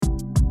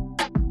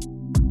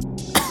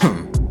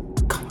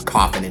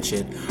coughing and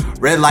shit.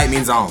 Red light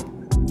means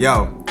on.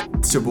 Yo,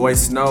 it's your boy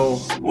Snow.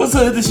 What's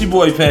up? This your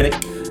boy Panic.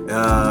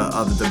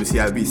 Of the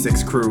WCIB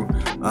 6 crew.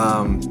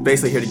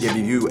 Basically here to give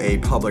you a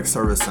public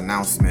service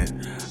announcement.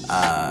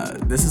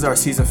 This is our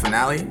season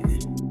finale,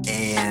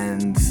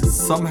 and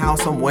somehow,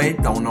 some way,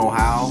 don't know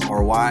how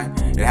or why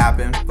it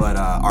happened, but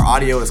our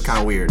audio is kind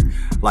of weird.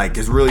 Like,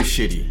 it's really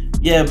shitty.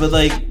 Yeah, but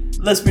like,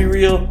 let's be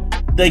real.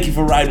 Thank you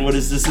for riding with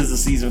us. This is the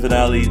season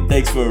finale.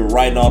 Thanks for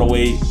riding all the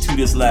way to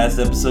this last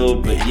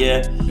episode. But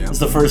yeah, it's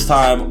the first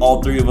time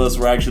all three of us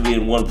were actually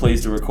in one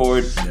place to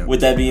record.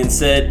 With that being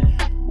said,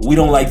 we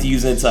don't like to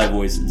use inside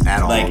voices.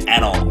 At all. Not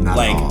at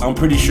all. I'm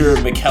pretty sure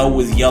Mikkel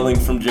was yelling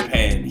from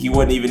Japan. He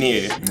wasn't even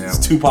here. Yeah. It's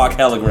Tupac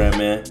hologram,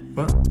 man.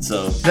 But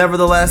so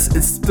nevertheless,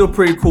 it's still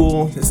pretty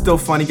cool. It's still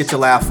funny. Get your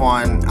laugh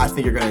on. I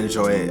think you're going to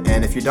enjoy it.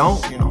 And if you don't,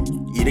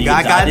 eat a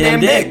goddamn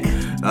dick.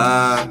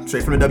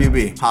 Straight from the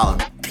WB. Holla.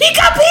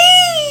 Pika-pee!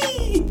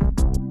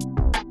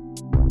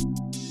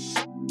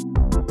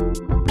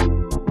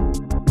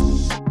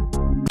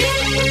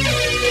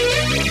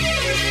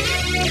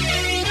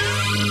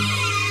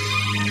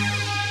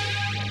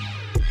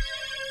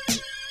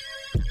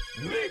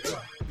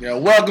 Yeah,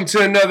 welcome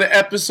to another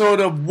episode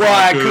of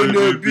Why Couldn't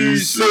It Be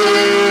Six?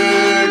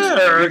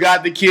 We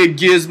got the kid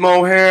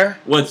Gizmo here.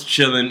 What's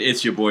chillin'?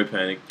 It's your boy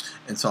Panic.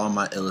 And to all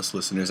my illest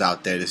listeners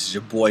out there, this is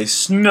your boy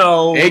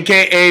Snow.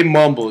 A.K.A.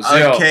 Mumbles.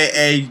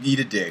 A.K.A. Eat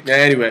a Dick. Yeah,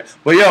 anyway,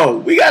 but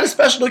we got a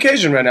special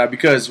occasion right now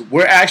because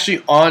we're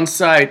actually on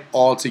site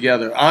all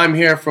together. I'm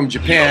here from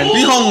Japan.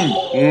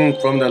 Nihon.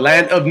 From the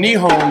land of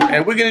Nihon.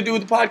 And we're going to do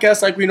the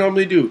podcast like we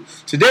normally do.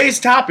 Today's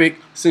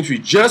topic, since we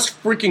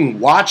just freaking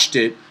watched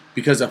it,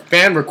 because a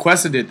fan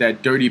requested it,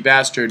 that dirty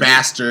bastard.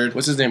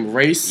 What's his name?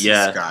 Race?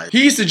 Yeah.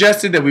 He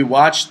suggested that we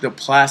watch The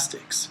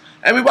Plastics.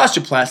 And we watched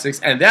The Plastics,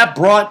 and that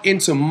brought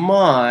into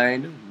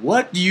mind,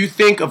 what do you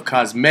think of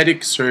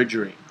cosmetic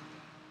surgery?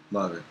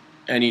 Love it.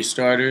 Any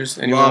starters?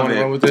 Anyone want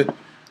to run with it?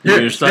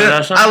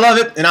 I love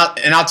it, and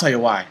I'll tell you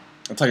why.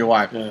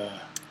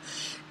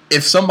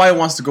 If somebody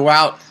wants to go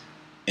out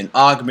and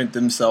augment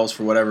themselves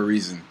for whatever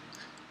reason,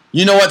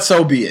 you know what?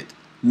 So be it.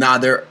 Now,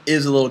 there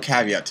is a little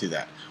caveat to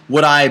that.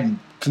 What I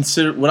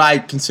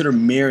consider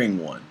marrying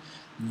one,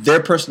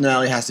 their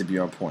personality has to be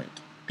on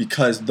point,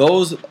 because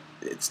those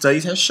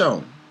studies have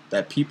shown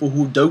that people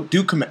who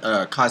do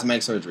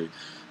cosmetic surgery,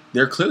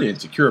 they're clearly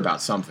insecure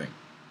about something.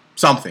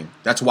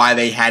 That's why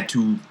they had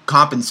to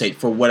compensate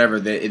for whatever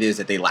it is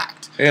that they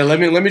lacked. Yeah, let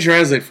me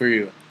translate for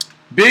you.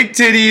 Big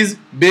titties,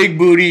 big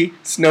booty,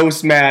 snow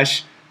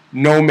smash,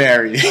 no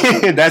marry.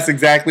 That's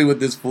exactly what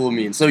this fool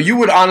means. So you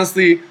would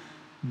honestly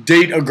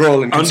date a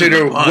girl and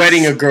consider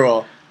wedding a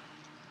girl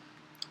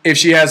if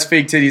she has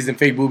fake titties and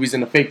fake boobies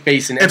and a fake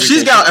face and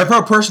everything. If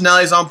her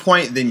personality is on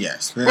point, then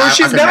yes. Well,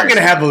 she's not gonna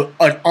have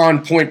an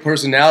on point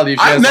personality.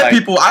 I've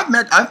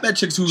met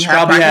chicks who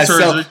have practiced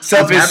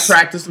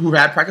surgery, who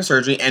had practiced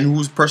surgery, and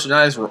whose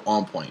personalities were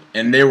on point,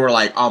 and they were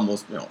like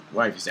almost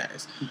wifey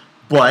status.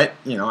 But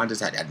I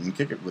didn't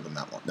kick it with them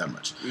that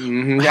much.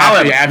 Mm-hmm.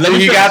 However, after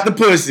he got the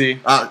pussy.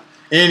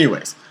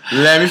 Anyways,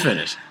 let me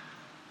finish.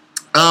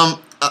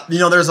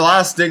 There's a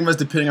lot of stigmas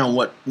depending on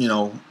what,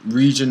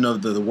 region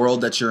of the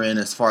world that you're in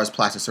as far as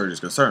plastic surgery is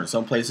concerned.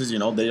 Some places, they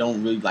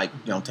don't really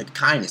take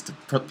kindness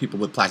to people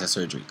with plastic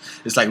surgery.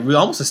 It's like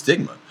almost a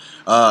stigma.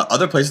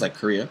 Other places like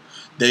Korea,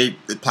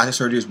 plastic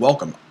surgery is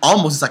welcome.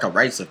 Almost it's like a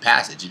rites of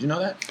passage. Did you know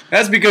that?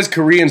 That's because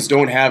Koreans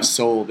don't have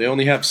soul. They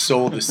only have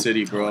Seoul, the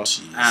city, bro.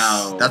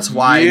 Ow. That's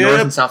why North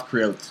and South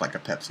Korea looks like a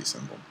Pepsi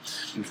symbol.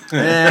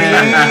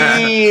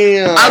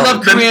 I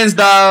love Koreans,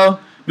 though.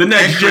 The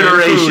next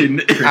generation.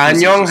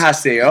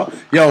 안녕하세요.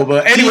 Yo,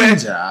 but anyway,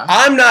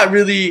 I'm not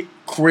really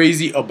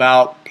crazy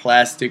about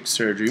plastic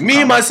surgery.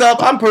 Me,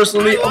 myself, I'm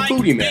personally a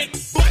booty man.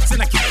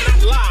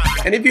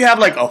 And if you have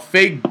a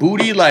fake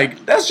booty,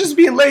 that's just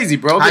being lazy,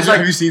 bro.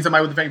 Have you seen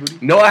somebody with a fake booty?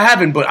 No, I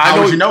haven't, but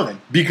How would you know then?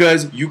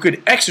 Because you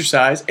could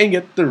exercise and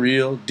get the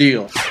real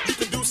deal. You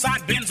can do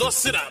side bends or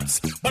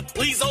sit-ups, but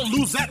please don't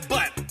lose that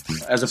butt.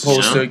 As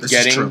opposed to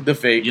getting the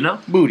fake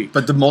booty.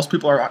 But the most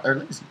people are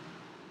lazy.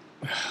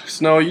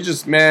 Snow, you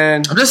just,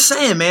 man. I'm just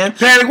saying, man.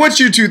 Panic, what's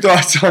your 2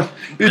 thoughts on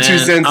your 2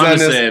 cents on this? I'm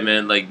just saying,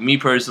 man. Me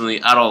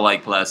personally, I don't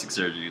like plastic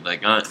surgery. What?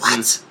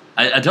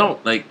 I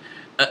don't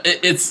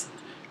it's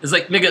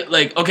like,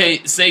 nigga.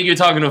 Okay, say you're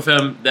talking to a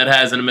femme that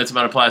has an immense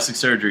amount of plastic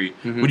surgery.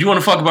 Mm-hmm. Would you want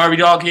to fuck a Barbie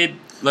doll, kid?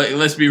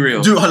 Let's be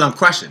real. Dude, hold on.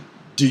 Question: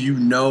 do you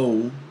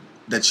know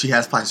that she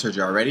has plastic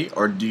surgery already,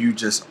 or do you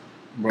just?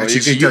 Bro,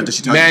 you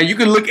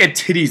can look at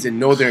titties and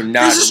know they're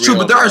not. This is true,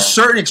 but there are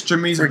certain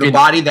extremities of the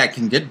body that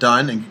can get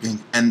done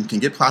and can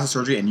get plastic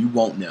surgery, and you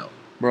won't know.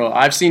 Bro,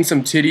 I've seen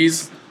some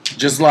titties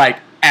just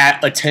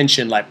at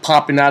attention,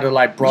 popping out of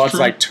broads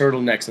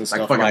turtlenecks and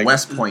stuff. Like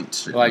West Point.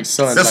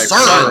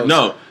 Son.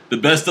 No, the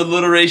best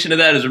alliteration of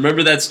that is,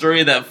 remember that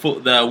story that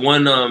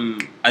one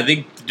I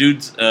think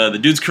the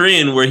dude's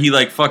Korean, where he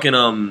fucking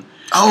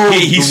Oh,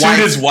 he the sued wife.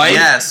 his wife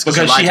Yes,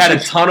 because she had a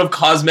ton of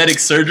cosmetic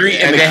surgery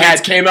and the they kids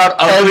had- came out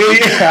ugly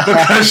yeah.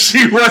 because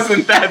she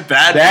wasn't that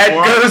bad. That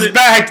before. goes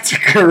back to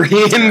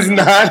Koreans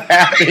not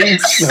having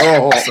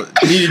soul.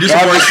 You need to do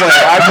some more.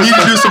 You need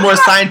to do some more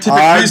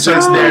scientific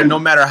research there. No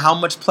matter how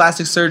much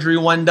plastic surgery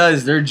one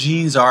does, their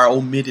genes are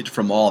omitted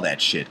from all that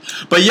shit.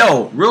 But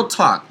yo, real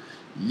talk,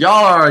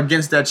 y'all are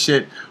against that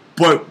shit.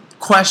 But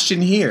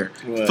question here,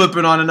 What?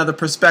 flipping on another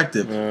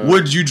perspective,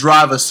 would you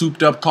drive a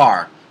souped up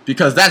car?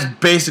 Because that's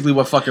basically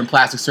what fucking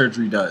plastic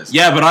surgery does.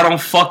 Yeah, but I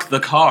don't fuck the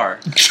car.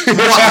 What does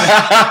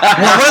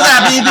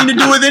that have anything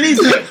to do with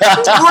anything?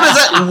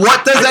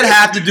 What does that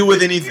have to do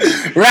with anything?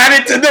 Ran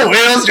it to the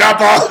wheels, drop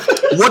off.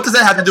 What does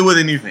that have to do with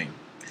anything?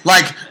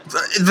 Like,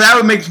 that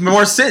would make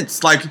more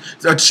sense. Like,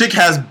 a chick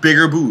has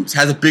bigger boobs,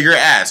 has a bigger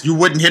ass. You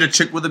wouldn't hit a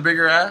chick with a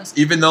bigger ass,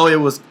 even though it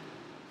was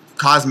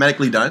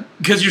cosmetically done?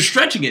 Because you're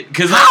stretching it.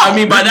 Because I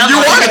mean, by that you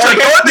logic, are it's like,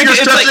 the only thing you're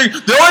it's like-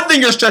 stretching. The only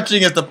thing you're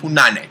stretching is the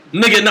punane.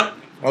 nigga, no.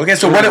 Okay,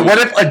 so what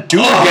if a dude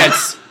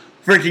gets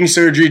freaking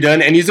surgery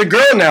done and he's a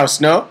girl now,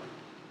 Snow?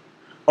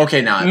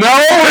 Okay, now. No.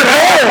 Wait,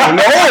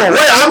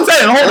 I'm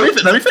saying,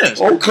 let me finish.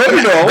 Okay,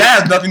 no. That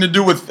has nothing to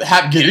do with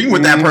getting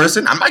with that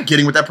person. I'm not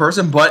getting with that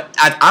person, but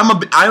I'm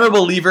a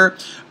believer.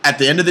 At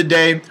the end of the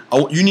day,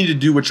 you need to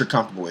do what you're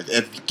comfortable with.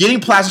 If getting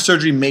plastic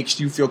surgery makes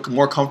you feel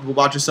more comfortable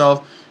about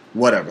yourself,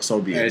 whatever,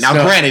 so be it. Hey, Now,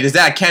 Snow. granted, is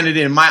that a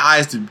candidate in my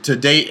eyes to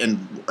date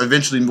and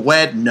eventually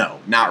wed? No,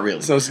 not really.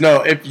 So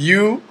Snow, if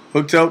you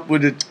hooked up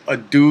with a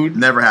dude,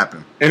 Never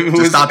happened. If it Just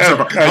was- stop this. I'm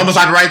gonna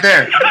stop it right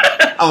there.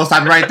 I'm gonna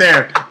stop it right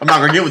there. I'm not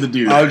gonna get with the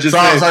dude. I was just so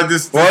I was saying. like,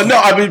 this. Well, no,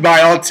 I mean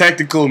by all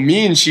technical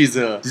means, she's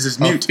This is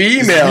a mute. female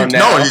This is mute.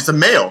 now. No, it's a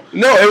male.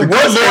 No, it The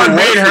was good Lord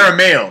made her a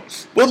male.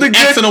 Well, the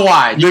X and a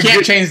Y. You the can't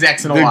good- change the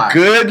X and a The Y.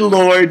 good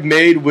Lord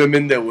made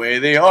women the way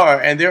they are,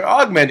 and they're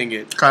augmenting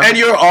it. Okay. And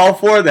you're all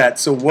for that.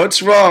 So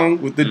what's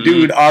wrong with the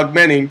dude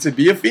augmenting to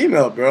be a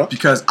female, bro?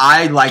 Because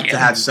I like to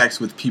have sex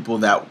with people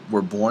that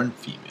were born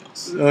females.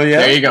 Oh yeah.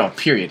 There you go.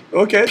 Period.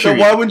 Okay, so Period.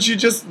 why wouldn't you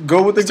just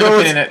go with the Stick a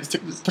girl? pin in it.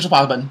 Push a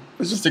pause button.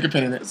 Stick a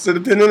pin in it. Stick a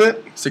pin in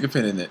it, Stick a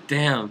pin in it.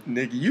 Damn.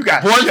 nigga. You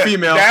got Born shut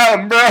female.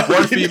 down, bro.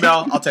 Born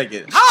female. I'll take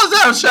it. How is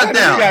that shut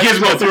down? You got-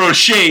 Gizmo throw a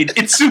shade.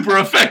 It's super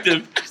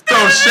effective.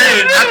 Throw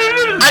shade.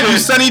 I do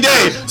sunny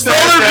day.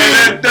 Solar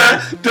beam.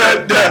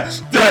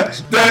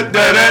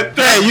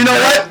 Hey, you know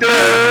what?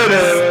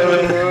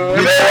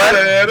 You know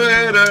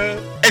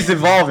what? It's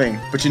evolving.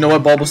 But you know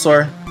what,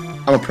 Bulbasaur?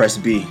 I'm gonna press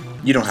B.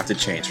 You don't have to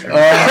change for me.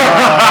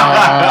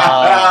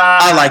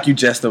 I like you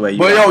just the way you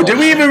But are. yo, did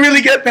we even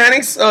really get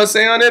Panic's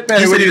say on it?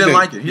 Panic, He what said do he you didn't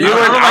think? like it. You know I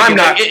what? don't like I'm it.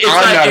 not. It's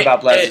I'm not it-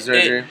 about plastic it-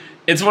 surgery.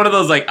 It's one of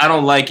those like I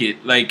don't like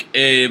it. Like,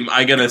 am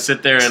I gonna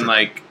sit there and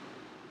like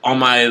on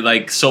my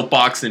like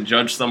soapbox and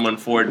judge someone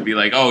for it and be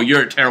like, oh,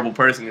 you're a terrible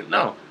person?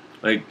 No,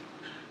 like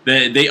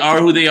they are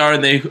who they are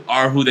and they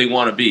are who they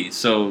want to be.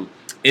 So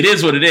it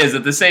is what it is.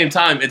 At the same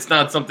time, it's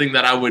not something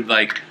that I would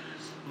like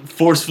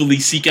forcefully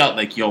seek out.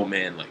 Like, yo,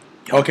 man, like,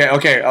 yo,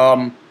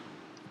 Okay.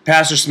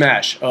 Pass or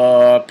smash?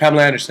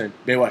 Pamela Anderson,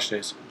 Baywatch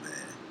days.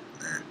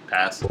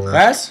 pass,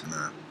 Pass.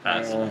 Nah.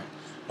 pass.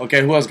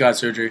 Okay, who else got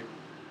surgery?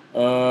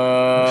 There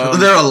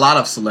are a lot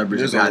of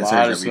celebrities There's that a got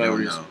lot surgery of that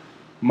we don't celebrities. know.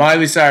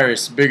 Miley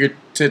Cyrus, bigger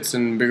tits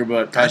and bigger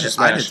butt. Pass or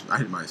smash? I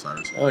did Miley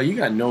Cyrus. Oh, you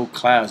got no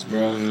class,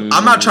 bro.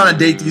 I'm not trying to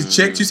date these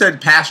chicks. You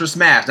said pass or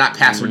smash, not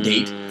pass or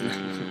date.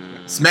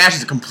 Smash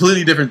is a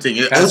completely different thing.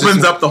 It Pass or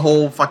opens sm- up the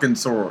whole fucking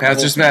sword.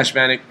 Pass or smash,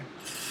 Manic?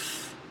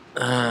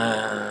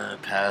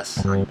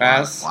 Pass.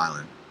 Pass.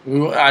 Wildin'.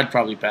 Ooh, I'd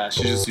probably pass.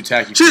 She's just too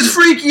tacky. She's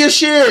freaky as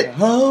shit.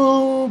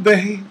 Oh,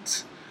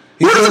 babes.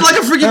 What is it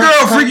like a freaky girl?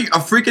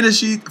 A freak in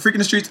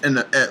the streets, and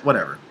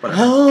whatever.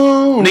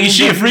 Oh, Nigga,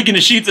 she a freak in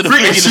the sheets and a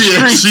freak in the She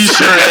streets.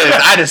 sure is.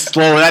 I just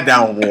slow that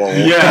down. Whoa.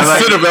 Yeah, like,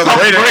 Consider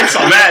pump wait a- brakes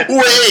on that.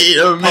 Wait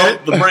a minute.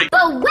 Pump the brake.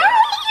 But wait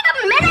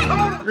a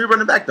minute! Let me run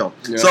it back though.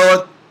 Yeah.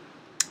 So,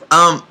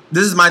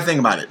 this is my thing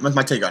about it.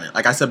 My take on it.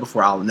 Like I said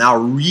before, I'll now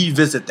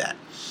revisit that.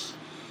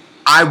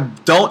 I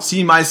don't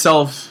see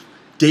myself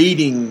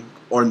dating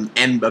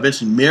and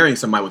eventually marrying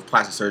somebody with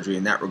plastic surgery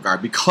in that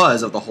regard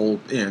because of the whole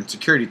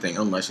insecurity thing,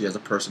 unless she has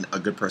a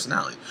good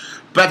personality.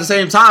 But at the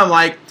same time,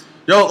 like,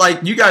 yo,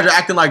 like you guys are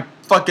acting like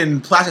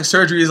fucking plastic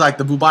surgery is like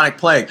the bubonic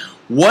plague.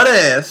 What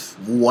if?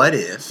 What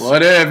if?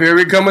 Here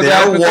we come with There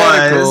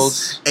hypotheticals.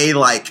 was a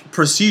like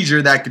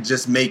procedure that could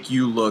just make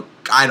you look,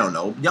 I don't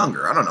know,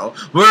 younger. I don't know.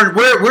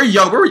 We're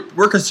young.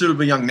 We're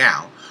considerably young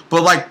now.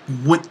 But like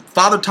with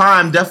Father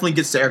Time definitely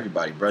gets to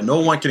everybody, bro.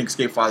 No one can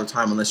escape Father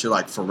Time unless you're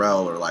like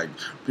Pharrell or like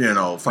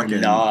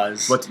fucking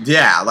Nas. But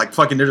yeah, like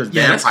fucking there's just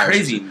Yeah, that's vampires.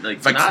 crazy. and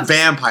shit. Like, Nas-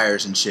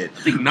 vampires and shit.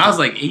 I think Nas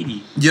like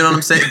 80. You know what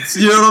I'm saying?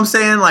 You know what I'm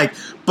saying? Like,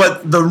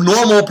 but the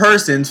normal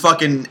person's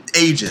fucking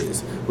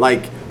ages.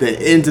 Like the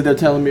ends of their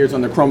telomeres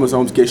on their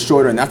chromosomes get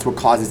shorter, and that's what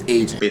causes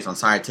aging. Based on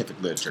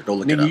scientific literature, go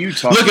look it Nigga, up. you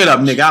talk- Look it up,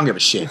 nigga. I don't give a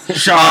shit.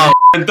 Sean,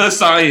 the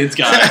science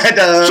guy.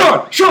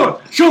 Sean.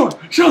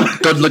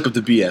 Go look up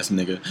the BS,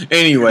 nigga.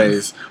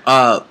 Anyways,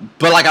 but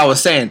like I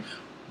was saying,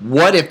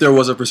 What if there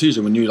was a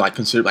procedure when you like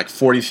consider like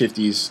 40s,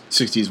 50s,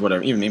 60s,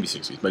 whatever, even maybe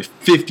 60s, but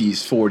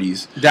 50s,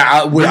 40s,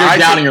 when you're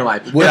down in your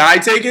life, would I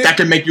take it? That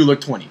could make you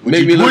look 20. Would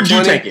Make you, me look would 20?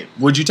 you take it?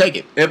 Would you take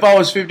it? If I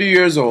was 50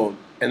 years old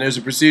and there's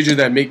a procedure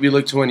that make me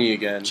look 20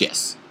 again,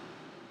 Yes.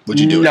 Would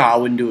you do it? No, I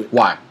wouldn't do it.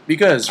 Why?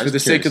 Because I'm for the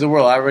just sake curious. of the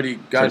world, I already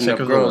For got the sake enough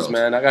of the girls, world.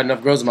 man. I got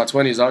enough girls in my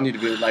 20s. I don't need to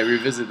be like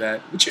revisit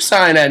that. What you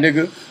sign at,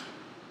 nigga?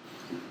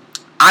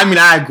 I mean,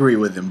 I agree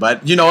with him,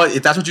 but you know what?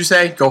 If that's what you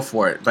say, go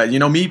for it. But you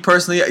know, me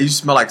personally, you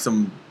smell like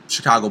some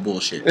Chicago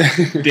bullshit.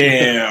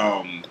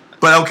 Damn.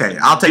 But okay,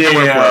 I'll take your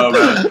word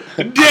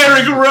for it.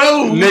 Derrick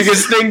Rose.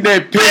 Niggas think they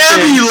Baby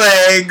pippin'.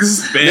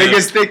 legs. Bam.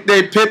 Niggas think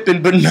they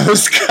pippin', but no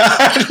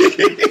Scotty.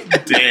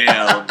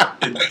 Damn.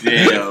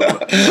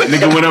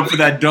 Nigga went up for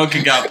that dunk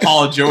and got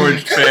Paul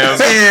George, fam.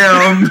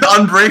 Damn,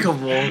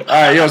 unbreakable. All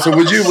right, yo. So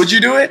would you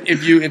do it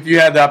if you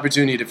had the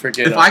opportunity to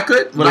freaking? If I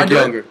could, would I look do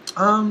younger? it?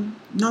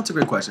 No, it's a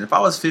great question. If I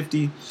was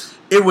 50,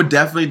 it would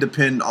definitely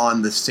depend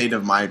on the state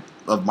of my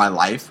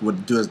life.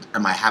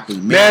 Am I happily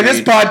married? Man, this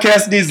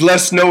podcast needs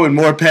less snow and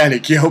more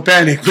panic. Yo,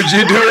 panic. Would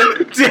you do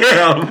it?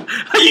 Damn.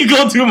 How you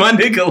gonna do my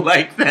nigga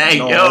like that,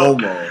 No yo?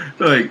 homo.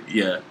 Like,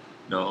 yeah.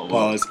 No homo.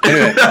 Pause.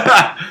 Anyway.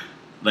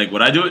 Like,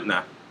 would I do it?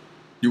 Nah.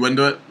 You wouldn't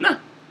do it? Nah.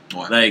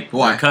 Why? Like,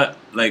 Why? Cut.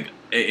 Like,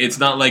 it's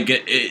not like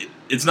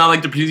it's not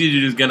like the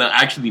procedure is gonna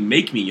actually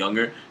make me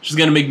younger. It's just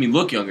gonna make me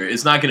look younger.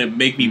 It's not gonna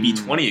make me be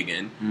 20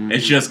 again.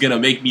 It's just gonna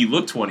make me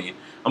look 20.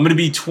 I'm gonna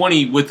be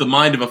 20 with the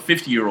mind of a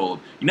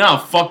 50-year-old. You know how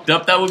fucked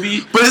up that would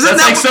be? But isn't That's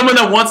that like what- someone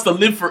that wants to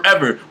live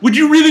forever. Would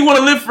you really want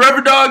to live forever,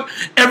 dog?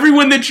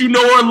 Everyone that you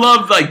know or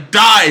love like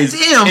dies,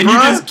 Damn, and bro.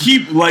 you just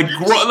keep like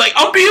like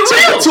I'm being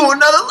Take real. it to another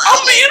level.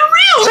 I'm being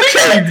real,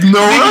 Okay, nigga.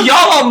 Noah. Nigga,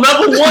 y'all on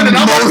level 1 and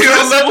I'm up here on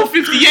Moses. level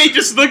 58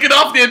 just looking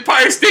off the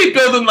Empire State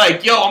Building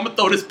like, yo, I'm gonna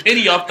throw this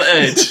penny off the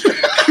edge.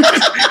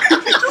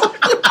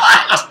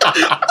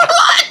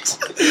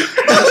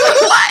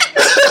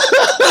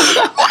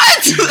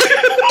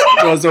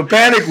 Well, so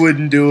panic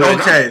wouldn't do it.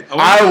 Okay.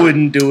 I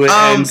wouldn't do it.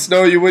 And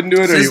Snow, you wouldn't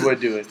do it, or Sis- you would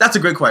do it. That's a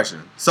great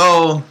question.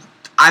 So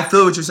I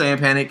feel what you're saying,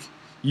 Panic.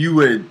 You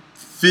would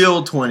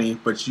feel 20,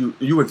 but you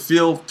would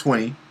feel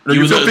 20. No,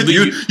 You you'd, would- feel 50,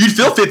 you'd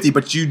feel 50,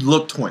 but you'd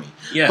look 20.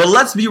 Yeah. But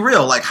let's be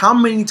real. Like, how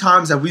many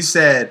times have we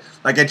said,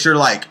 like, at your,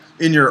 like,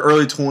 in your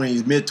early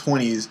 20s, mid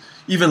 20s,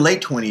 even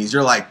late 20s,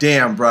 you're like,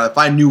 damn, bro, if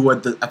I knew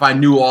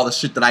all the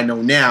shit that I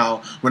know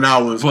now when I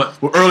was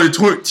early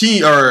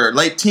teen or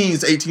late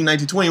teens, 18,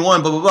 19,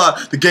 21, blah, blah, blah,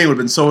 the game would have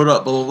been sold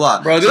up, blah, blah,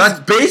 blah. Bro, so this- that's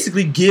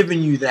basically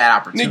giving you that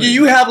opportunity. Nigga,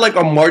 you have like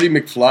a Marty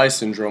McFly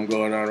syndrome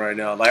going on right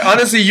now. Like,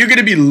 honestly, you're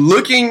gonna be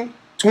looking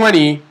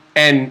 20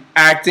 and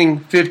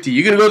acting 50.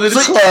 You're gonna go to the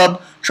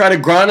club, try to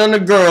grind on a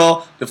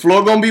girl, the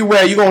floor gonna be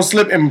wet, you gonna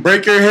slip and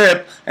break your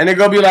hip, and they're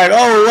gonna be like,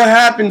 oh, what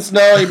happened,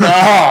 Snow? You be like,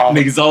 oh.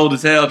 Niggas old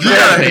as hell.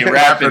 Yeah, They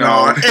rapping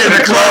on. in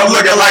the club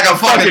looking like a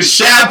fucking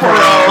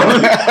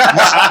chaperone.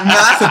 Now,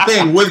 that's the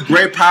thing. With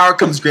great power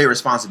comes great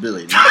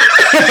responsibility. You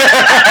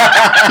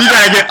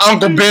gotta get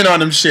Uncle Ben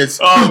on them shits.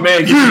 Oh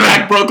man, get your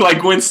back broke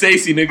like Gwen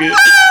Stacy, nigga.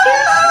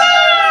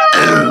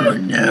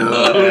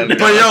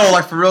 But yo,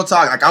 like for real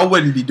talk, like I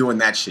wouldn't be doing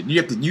that shit.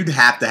 You'd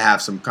have to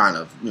have some kind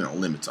of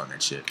limits on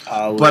that shit.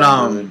 I wouldn't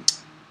But do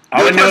it.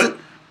 I would do it.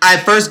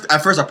 At first, I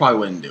probably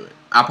wouldn't do it.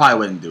 I probably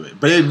wouldn't do it,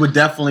 but it would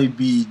definitely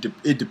be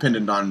it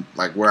dependent on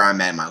like where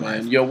I'm at in my life.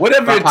 Man, yo,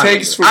 whatever But I it probably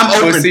takes for would. I'm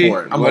open pussy,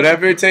 for it. I'm whatever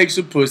open it takes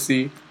for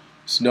pussy,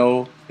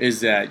 Snow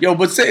is that. Yo,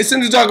 but since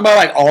we talk about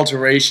like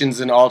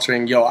alterations and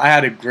altering, yo, I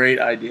had a great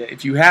idea.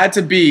 If you had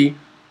to be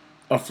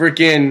a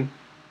freaking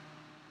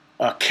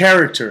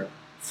character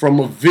from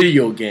a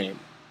video game.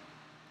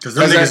 Because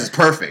those niggas is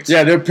perfect.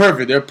 Yeah, they're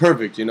perfect. They're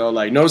perfect. You know,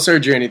 like no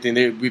surgery or anything.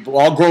 We've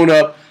all grown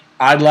up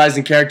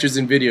idolizing characters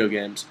in video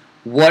games.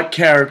 What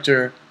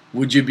character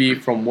would you be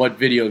from what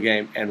video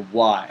game and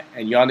why?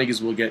 And y'all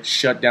niggas will get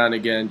shut down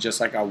again, just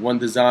like I won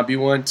the zombie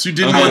one. So you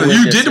didn't Okay. win.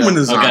 You did win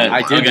the zombie. Okay,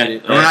 I did one. win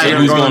it. We're not Okay,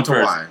 even who's going going into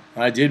first?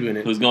 why. I did win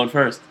it. Who's going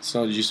first?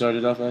 So did you start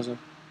it off last time?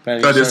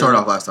 Patty, I you did start started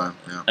off last time.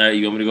 Yeah.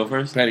 You want me to go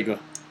first? Patty, go.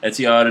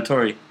 Ezio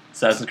Auditore,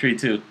 Assassin's Creed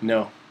 2.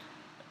 No.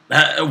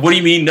 What do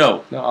you mean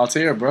no? No, I'll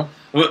tell you, bro.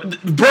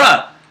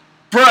 Bruh,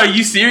 are you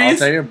I'll serious?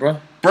 tell you, bro.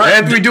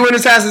 Bruh, If we're doing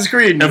Assassin's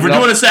Creed. if we're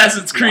doing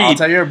Assassin's Creed, I'll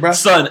tell you, bro.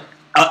 son,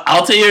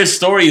 I'll tell you his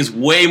story is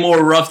way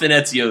more rough than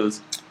Ezio's.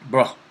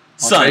 Bro.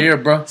 I'll Son, tell you,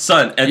 bro.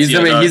 Son,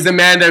 Ezio, He's the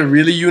man that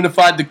really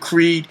unified the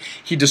creed.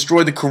 He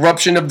destroyed the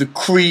corruption of the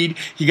creed.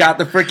 He got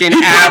the freaking he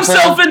put apple.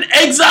 himself in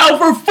exile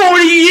for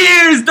 40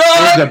 years, For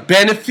dog. the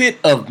benefit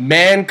of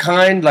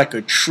mankind like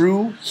a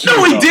true hero.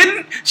 No, he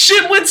didn't.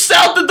 Shit went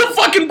south at the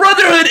fucking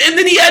Brotherhood, and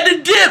then he had to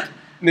dip.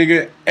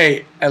 Nigga,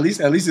 hey, at least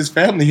his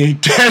family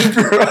ain't dead,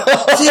 bro. What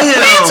are you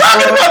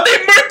talking about? They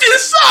murked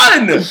his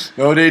son.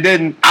 No, they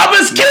didn't. I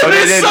was killing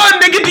they his didn't.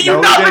 son, nigga. Do you No,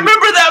 he not didn't.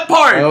 remember that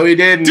part? No, he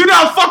didn't. Do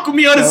not fuck with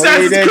me on No, he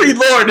Assassin's didn't. Creed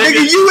lore, nigga.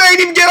 Nigga, you ain't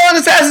even get on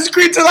Assassin's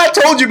Creed till I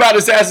told you about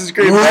Assassin's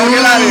Creed, bro.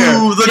 Get out of here.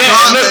 Ooh, the Yeah,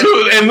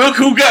 gauntlet. and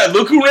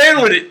look who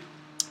ran with it.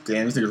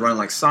 Damn, these niggas running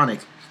like Sonic.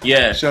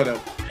 Yeah. Shut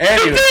up.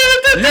 Anyway,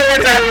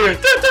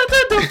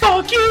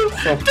 Fuck you.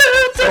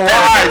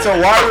 so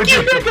why would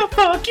you?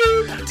 Fuck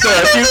you.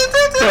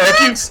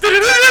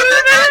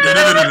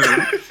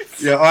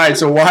 Yeah, all right.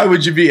 So why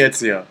would you be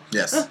Ezio?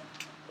 Yes.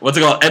 What's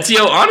it called?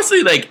 Ezio.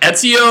 Honestly, like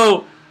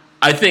Ezio,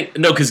 I think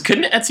no, because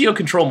couldn't Ezio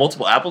control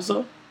multiple apples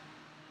though?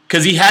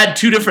 Because he had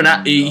two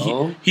different.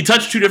 He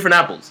touched two different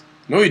apples.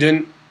 No, he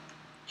didn't.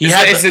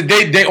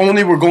 They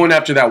only were going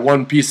after that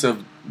one piece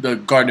of the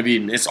Garden of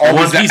Eden. It's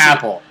always the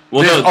apple.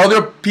 Well, there's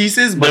other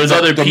pieces, but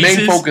the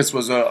main focus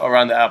was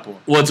around the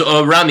apple. Well, it's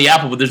around the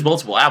apple, but there's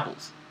multiple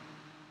apples.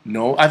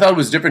 No, I thought it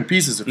was different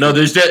pieces.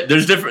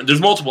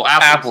 There's multiple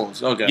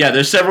apples. Okay. Yeah,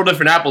 there's several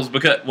different apples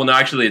because no,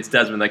 actually it's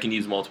Desmond that can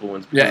use multiple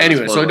ones. Yeah.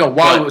 Anyway, so no,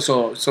 why?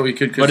 So he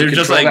could. But it's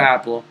just like the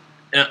apple.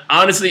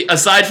 Honestly,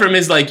 aside from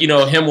his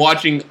him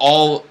watching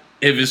all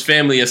of his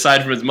family,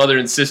 aside from his mother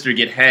and sister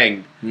get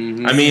hanged,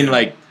 I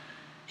mean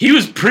he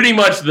was pretty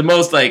much the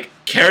most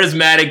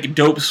charismatic,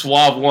 dope,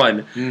 suave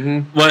one.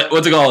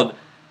 What's it called?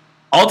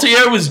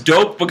 Altair was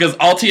dope because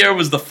Altair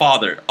was the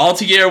father.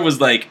 Altair was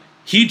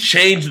he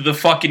changed the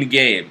fucking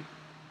game.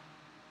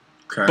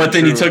 But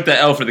then he took the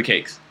L for the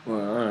cakes.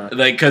 Well,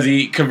 because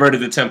he converted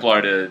the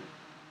Templar to...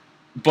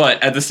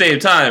 But at the same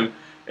time,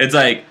 it's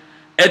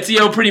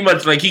Ezio pretty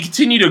much, he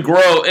continued to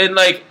grow, and,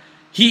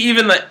 he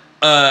even,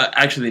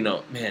 actually,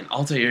 no. Man,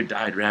 Altair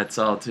died Rat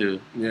Sol,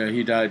 too. Yeah,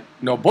 he died.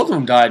 No, both of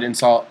them died in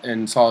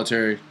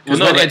solitary. Because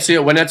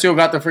when Ezio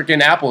got the freaking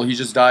apple, he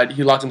just died.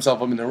 He locked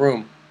himself up in the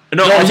room.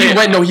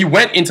 He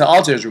went into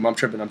Altair's room. I'm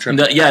tripping.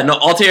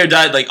 Altair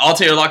died.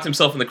 Altair locked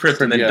himself in the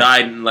crypt and then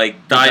died in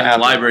the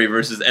library.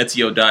 Versus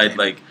Ezio died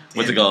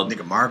what's it called?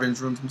 Nigga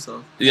Marvin's roomed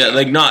himself. Yeah,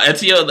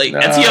 Ezio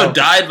Ezio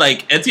died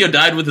Ezio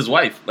died with his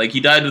wife. He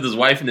died with his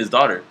wife and his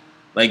daughter.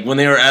 When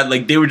they were at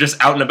they were just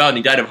out and about and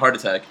he died of a heart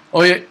attack.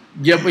 Oh yeah,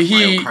 but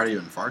he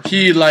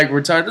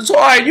retired. So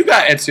all right, you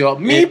got Ezio.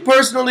 Me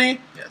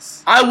personally.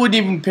 I wouldn't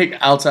even pick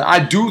Altair. I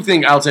do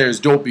think Altair is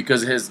dope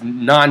because of his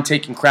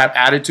non-taking crap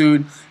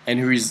attitude, and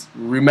he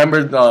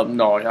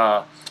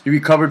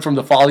recovered from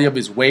the folly of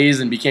his ways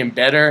and became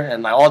better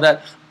and all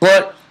that.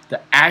 But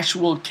the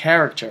actual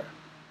character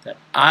that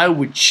I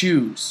would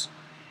choose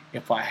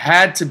if I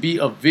had to be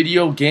a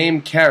video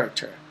game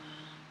character,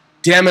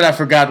 damn it, I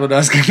forgot what I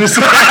was going to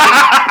say.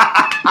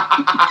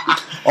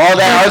 All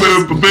that I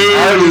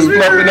was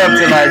fluffing up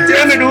to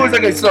damn it, who was I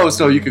going to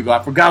so you could go.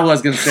 I forgot what I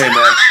was going to say,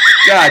 man.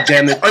 God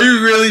damn it. Are you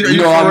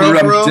really?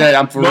 I'm dead.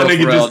 I'm for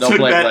real. Don't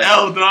play.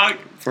 L, dog.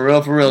 For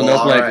real.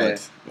 No play.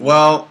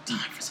 Well, time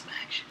for some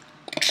action.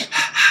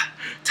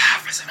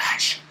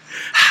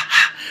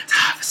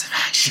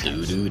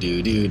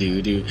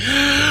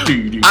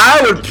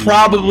 I would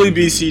probably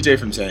be CJ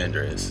from San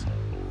Andreas.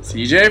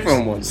 CJ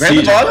from what? Grand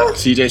Theft Auto?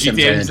 CJ from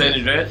San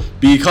Andreas.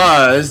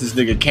 Because this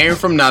nigga came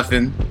from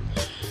nothing,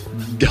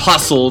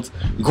 hustled,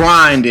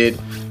 grinded,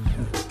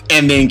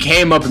 and then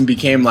came up and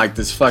became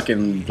this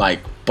fucking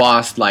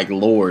boss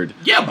lord.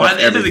 Yeah, but at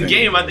the end of the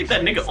game, I think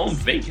that nigga owned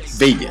Vegas.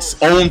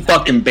 Own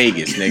fucking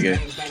Vegas, nigga.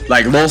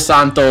 Los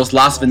Santos,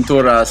 Las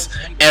Venturas,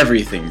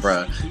 everything,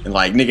 bruh. And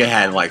nigga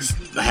had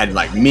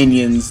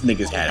minions,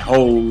 niggas had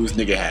hoes,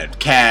 nigga had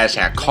cash,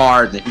 had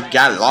cards, and if he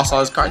lost all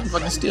his cards, you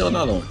fucking steal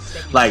another one.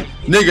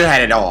 Nigga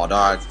had it all,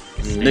 dog.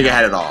 Nigga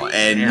had it all.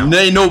 And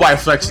ain't nobody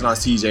flexing on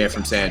CJ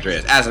from San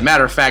Andreas. As a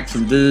matter of fact,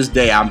 from this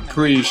day, I'm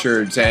pretty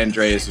sure San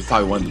Andreas is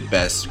probably one of the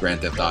best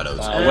Grand Theft Autos.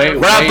 Right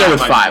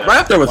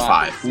up there with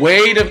five.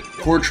 Way to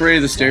portray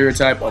the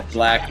stereotype of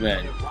black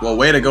men. Well,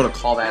 way to go to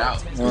call that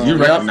out. You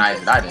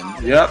recognize it, I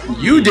didn't. Yep,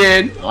 you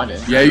did. No, I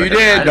didn't. Yeah, you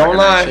did. Don't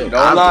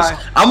lie.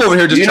 I'm over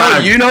here just trying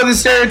to... You know the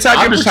stereotype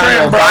I'm you're just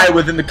trying to ride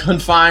within the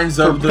confines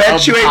of the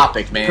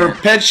topic, man.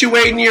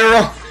 Perpetuating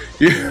your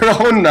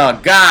own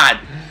God.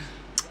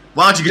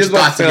 Why don't you get your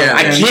thoughts together?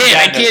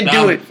 I can't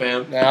do it,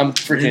 fam. I'm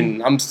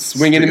swinging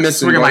and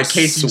missing. Swinging like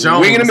Casey Jones.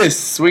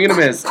 Swinging and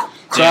miss.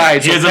 So,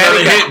 alright, here's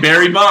another hit,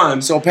 Barry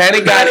Bonds. So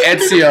Panic got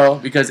Ezio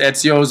because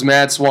Ezio is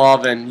mad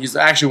suave and he's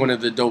actually one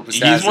of the dopest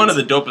assassins. He's one of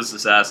the dopest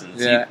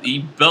assassins. Yeah. He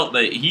built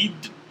that.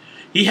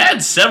 He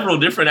had several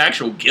different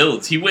actual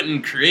guilds. He went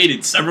and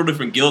created several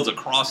different guilds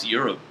across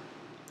Europe.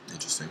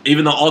 Interesting.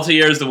 Even though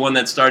Altair is the one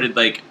that started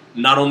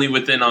not only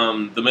within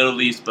the Middle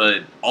East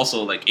but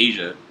also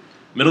Asia.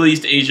 Middle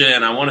East, Asia,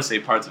 and I want to say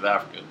parts of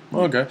Africa.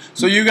 Okay.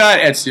 So you got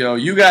Ezio.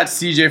 You got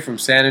CJ from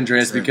San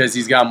Andreas because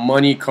he's got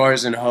money,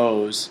 cars, and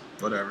hoes.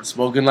 Whatever.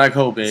 Spoken like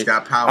Hobbit. He's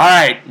got power. All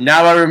right.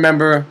 Now I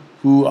remember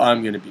who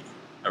I'm going to be.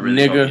 I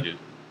really hope you do.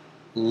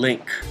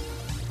 Link.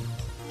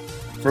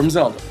 From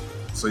Zelda.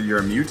 So you're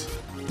a mute?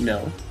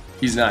 No.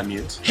 He's not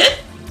mute.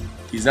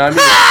 He's not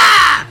mute.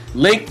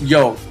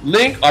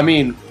 Link, I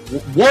mean,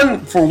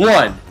 one for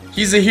one,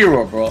 he's a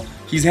hero, bro.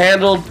 He's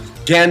handled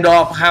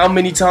Gandalf how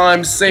many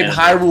times? Saved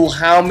Hyrule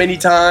how many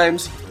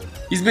times?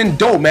 He's been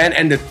dope, man.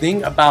 And the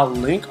thing about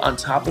Link on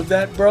top of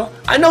that, bro,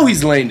 I know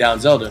he's laying down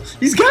Zelda.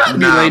 He's got to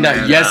be laying down.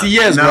 Man, yes, he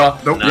is, bro.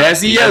 Nope. Yes,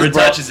 he never is,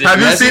 bro. touches it. Have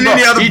you Yes, seen bro.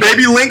 any other He-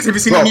 baby Links? Have you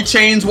seen Bro. any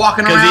chains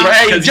walking 'Cause around?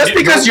 Hey, Because just he-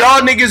 because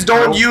y'all niggas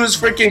don't use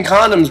freaking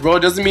condoms, bro,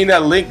 doesn't mean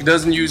that Link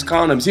doesn't use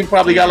condoms. He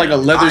probably got like a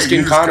leather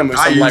skin condom or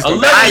something like that.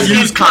 leather I skin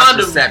use condom.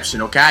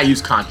 contraception, okay? I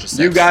use contraception.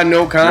 You got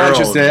no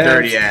contraception.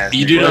 dirty ass.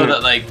 You do nigga. know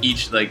that like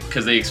each like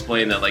because they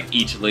explain that like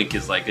each Link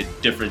is like a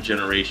different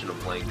generation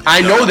of Link.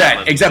 I know They're that,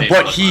 not the except same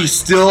but he bloodline.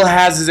 still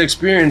has his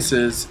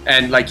experiences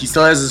and like he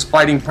still has his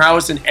fighting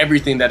prowess and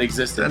everything that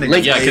existed. That nigga-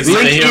 Link, Yeah, 'cause he's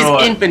Link the hero.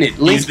 is infinite.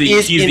 Link He's the-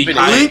 is he's the infinite.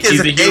 high- Link he's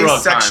is the an hero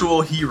of time.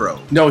 asexual hero.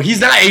 No, he's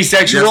not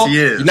asexual. Yes, he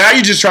is. Now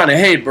you're just trying to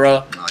hate,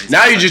 bro. No, he's Now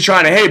not. you're just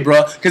trying to hate,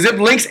 bro. Because if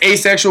Link's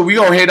asexual, we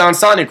gonna hate on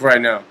Sonic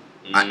right now.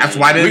 That's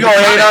why they We gonna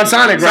hate on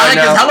Sonic right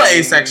now. Sonic is hella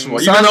asexual.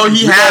 Sonic- even though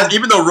he we has, gonna-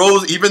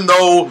 even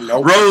though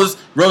Nope.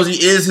 Rosie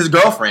is his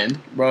girlfriend.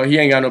 Bro, he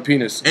ain't got no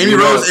penis. Amy You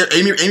know Rose it.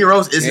 Amy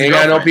Rose is He his ain't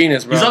got girlfriend. no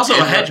penis, bro. He's also a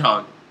Yeah.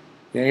 hedgehog.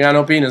 He ain't got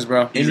no penis,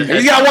 bro. He's a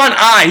He's got one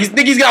eye. He's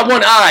got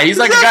one eye. He's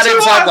like a He's got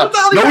goddamn two eyes. cyclops.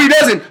 What the No, hell he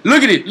doesn't.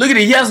 Look at it. Look at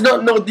it. He has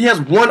no. He has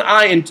one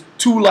eye and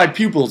two like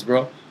pupils,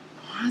 bro.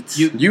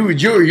 You're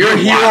hero.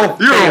 wild.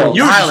 failed.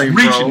 You're wilding,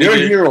 bro. reaching, Your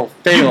nigga. hero You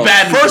failed.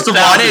 bad. First of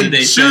all, I 1,000 didn't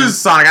today, choose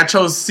Sonic. I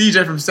chose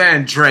CJ from San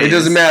Andreas. It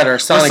doesn't matter.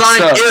 But Sonic Sonic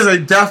sucks. is a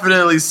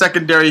definitely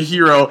secondary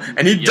hero,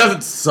 and he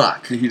doesn't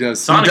suck. He He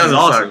does. Sonic is doesn't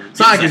awesome.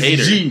 suck. Sonic He's a is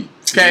hater. G.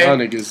 Okay.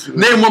 Sonic is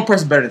Name one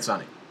person better than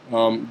Sonic.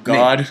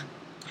 God.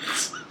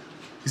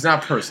 He's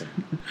not a person.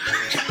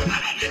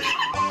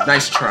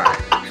 Nice try.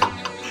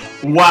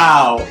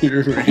 Wow.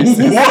 You're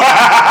racist.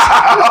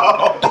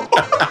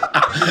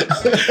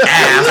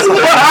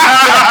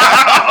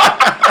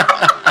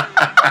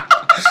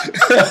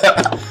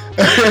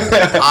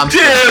 I'm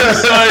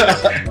Dibs, son.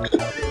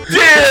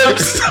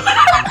 Dibs.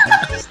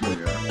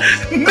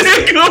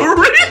 Nigga,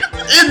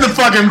 in the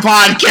fucking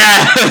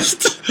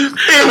podcast. In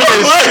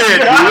this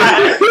shit.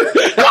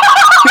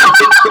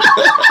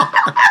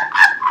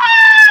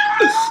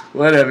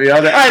 Whatever, y'all.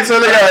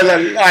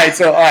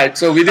 Alright,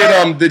 so we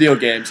did video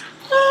games.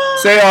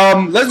 Say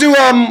let's do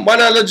why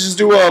not let's just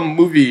do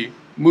movie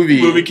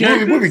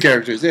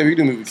characters. Yeah, we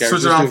can do movie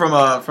characters. Switching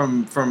on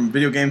too. from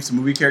video games to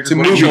movie characters. To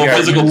What movie movie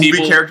characters. Physical movie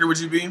people. character would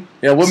you be?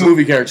 Yeah, what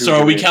movie characters? So are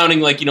would we you be?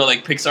 counting like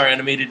like Pixar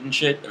animated and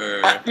shit,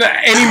 or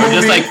Any or movie,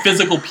 just like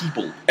physical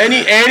people?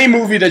 any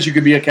movie that you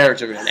could be a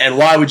character in, and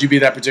why would you be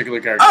that particular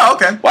character? Oh,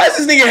 okay. Why is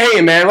this nigga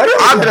hating, man? Why do you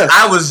always hit us?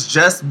 I was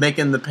just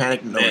making the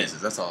panic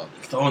noises. That's all.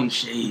 Throwing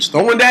shade.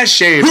 Throwing that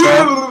shade,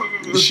 bro.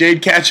 The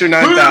Shade Catcher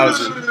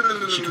 9000.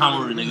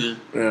 Shikamaru, nigga.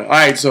 Yeah. All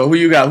right, so who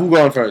you got? Who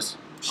going first?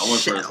 I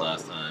went first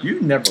last time. You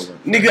never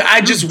went. Nigga,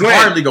 I just You went.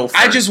 hardly go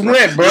I first, just bro.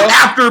 went, bro. You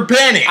after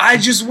panic. I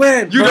just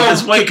went. You bro. don't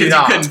That's why, kick because it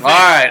you off. couldn't. All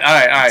right.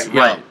 That's Yo,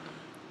 right.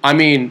 I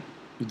mean,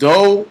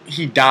 though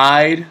he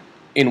died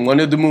in one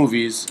of the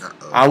movies,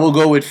 I will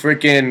go with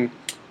freaking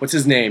what's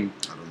his name?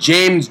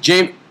 James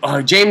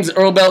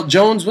Earl Belt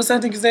Jones. What's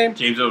that nigga's name?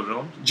 James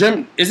Earl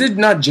Jones. Is it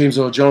not James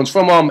Earl Jones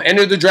from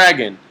Enter the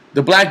Dragon?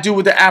 The black dude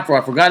with the afro.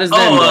 I forgot his name.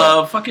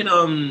 Oh, fucking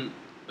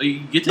you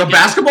get to The get-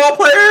 basketball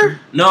player?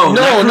 No,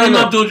 No, not Kareem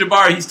no.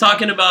 Abdul-Jabbar. He's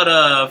talking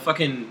about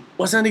fucking.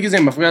 What's that nigga's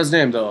name? I forgot his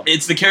name though.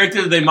 It's the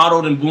character that they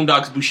modeled in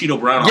Boondocks Bushido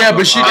Brown. Yeah, off of.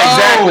 but shit,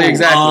 Oh,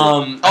 exactly.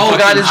 I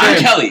forgot his Jim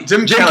name. Kelly.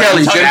 Jim Jim Kelly.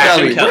 Kelly. Jim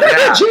Kelly. Where did I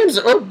Yeah. get James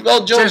Earl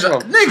Belt Jones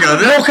from?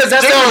 Nigga, No, because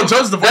that's James Earl the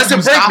Jones, the that's the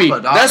voice break of beat.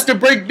 Mustafa, dog. That's the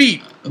break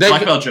beat.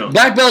 Black Belt Jones.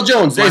 Black Belt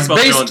Jones. Black It's Belt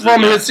based Jones,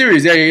 from yeah. his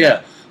series.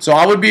 Yeah. So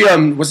I would be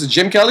what's it?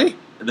 Jim Kelly.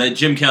 That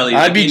Jim Kelly.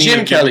 I'd be any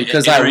Jim Kelly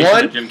because I iteration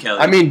won. of Jim Kelly.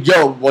 I mean,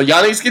 y'all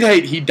niggas can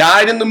hate. He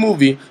died in the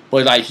movie,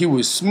 but like he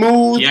was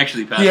smooth. he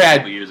actually passed he a had-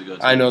 couple years ago.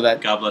 Too. I know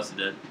that. God bless the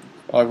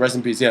dead. Rest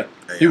in peace. Yeah,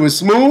 he was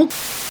smooth.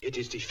 It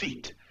is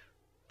defeat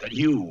that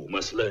you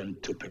must learn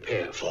to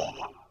prepare for.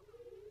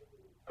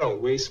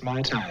 Don't waste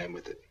my time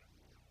with it.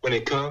 When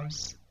it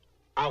comes,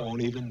 I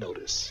won't even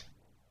notice.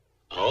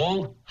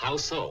 Oh, how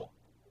so?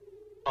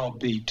 I'll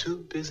be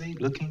too busy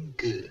looking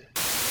good.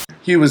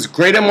 He was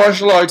great at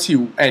martial arts. He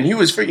was cool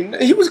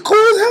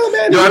as hell,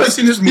 man. Yo, He have you was-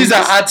 seen his He's like,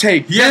 movies? I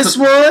take He has this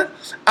one,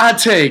 I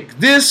take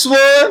this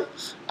one,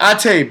 I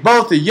take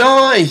both of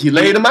y'all, and he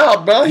laid them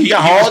out, bro. He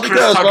got was all the Chris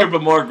girls, Tucker, bro.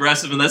 but more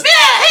aggressive and less.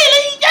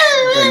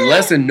 And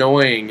less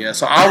annoying, yeah.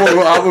 So I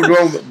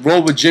would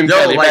roll with Jim Yo,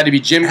 Kelly. It like, had to be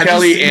Jim have you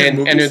Kelly seen his and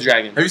movies? Enter the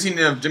Dragon. Have you seen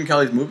Jim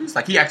Kelly's movies?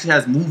 Like, he actually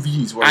has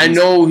movies where I he's-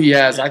 know he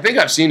has. I think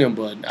I've seen him,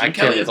 but I Jim can't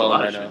Kelly has a recall him lot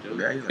right of now. shit, dude.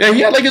 Yeah, he's like- Yeah, he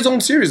had like his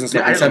own series and stuff.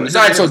 Yeah, I know.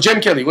 All right, so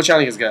Jim Kelly, what y'all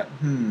niggas got?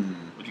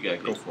 What you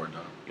got? Go Kate? for it,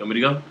 dog. You want me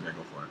to go? Yeah,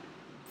 go for it.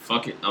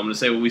 Fuck it. I'm gonna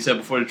say what we said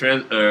before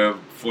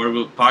before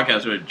the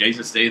podcast with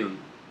Jason Statham.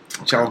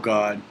 Oh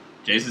God.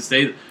 Jason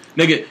Statham.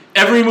 Nigga,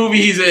 every movie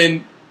he's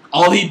in,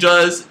 all he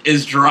does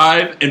is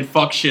drive and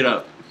fuck shit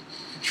up.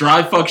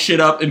 Drive, fuck shit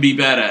up, and be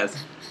badass.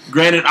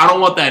 Granted, I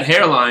don't want that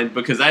hairline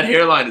because that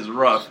hairline is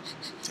rough.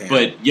 Damn.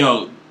 But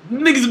yo,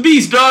 nigga's a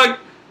beast, dog.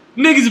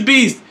 Nigga's a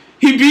beast.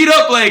 He beat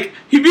up a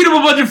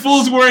bunch of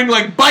fools wearing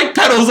like bike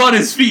pedals on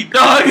his feet,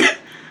 dog.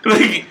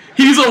 Like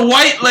he's a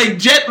white like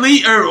Jet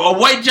Li or a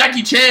white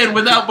Jackie Chan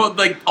without but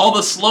like all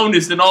the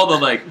slowness and all the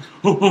like.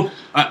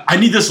 I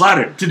need this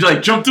ladder to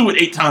like jump through it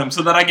 8 times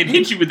so that I can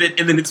hit you with it,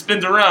 and then it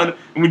spins around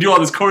and we do all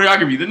this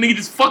choreography. The nigga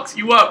just fucks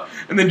you up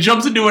and then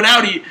jumps into an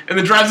Audi and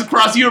then drives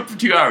across Europe for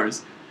 2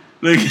 hours.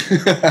 Like,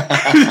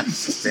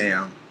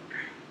 damn.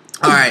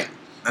 All right,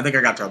 I think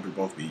I got y'all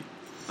both beat.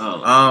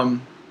 oh,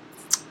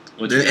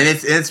 And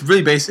it's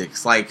really basic.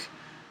 It's like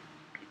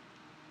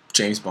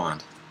James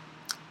Bond.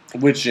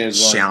 Which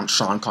James Bond?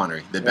 Sean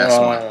Connery, the best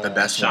one. The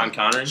best Sean one.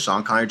 Connery?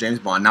 Sean Connery, James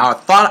Bond. Now,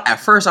 at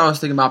first I was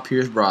thinking about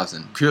Pierce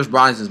Brosnan. Pierce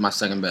Brosnan is my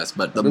second best,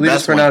 but the I believe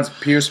best it's pronounced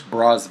Pierce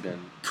Brosnan.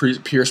 one,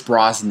 Pierce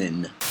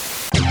Brosnan.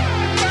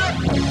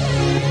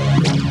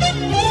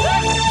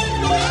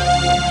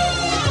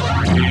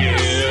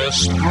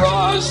 Pierce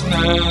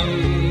Brosnan.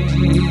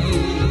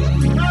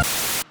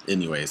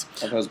 Anyways, I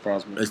thought it was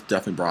Brosnan. it's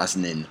definitely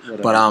Brosnan.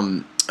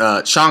 Whatever.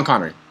 But Sean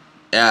Connery.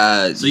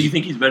 So you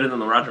think he's better than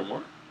the Roger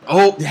Moore?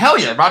 Oh, hell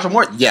yeah. Roger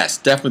Moore? Yes,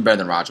 definitely better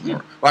than Roger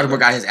Moore. Roger Moore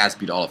got his ass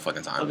beat all the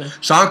fucking time. Okay.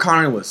 Sean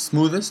Connery was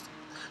smoothest.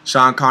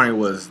 Sean Connery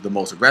was the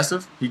most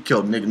aggressive. He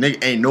killed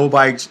nigga.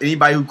 Ain't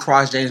anybody who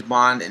crossed James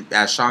Bond and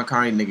as Sean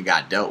Connery, nigga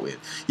got dealt with.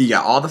 He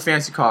got all the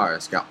fancy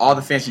cars, got all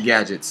the fancy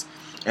gadgets.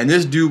 And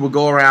this dude would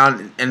go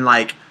around and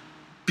like,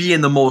 be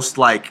in the most,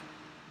 like,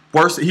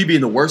 worst, he'd be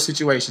in the worst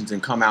situations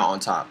and come out on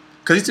top.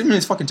 Because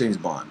he's fucking James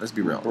Bond. Let's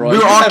be real. Bro, we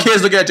were you all have-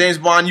 kids looking at James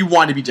Bond. You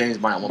wanted to be James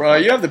Bond at one Bro,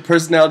 point. you have the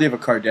personality of a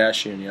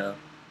Kardashian, yo.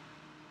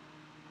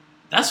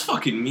 That's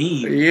fucking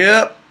mean.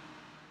 Yep.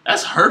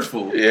 That's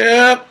hurtful.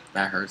 Yep.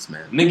 That hurts,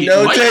 man. Nigga,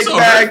 No why you take so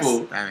backs.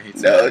 hurtful? That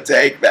hates No me.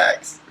 take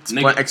backs.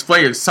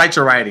 Explain your cite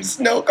your writing. It's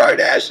no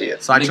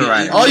Kardashian. Cite your Nigga,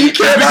 writing. All you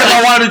care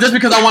about just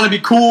because I want to be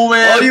cool,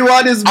 man. All you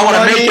want is I want to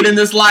money, make it in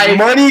this life.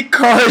 money,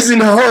 cars,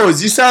 and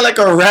hoes. You sound like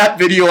a rap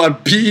video on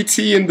BET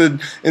in the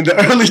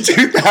early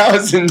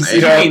 2000s.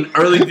 You Yo. mean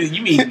early?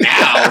 You mean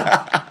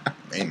now?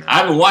 Amen. I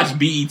haven't watched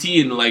BET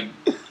in like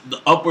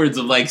the upwards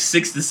of like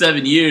 6 to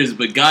 7 years,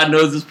 but God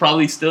knows it's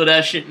probably still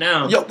that shit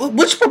now. Yo,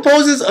 which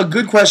proposes a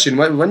good question.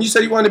 When you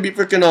said you wanted to be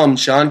freaking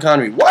Sean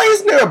Connery, why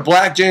isn't there a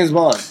black James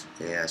Bond?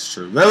 Yeah, that's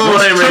true. Well,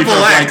 they ready for Triple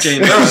Black X.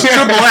 James That was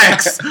Bond. Triple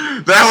X.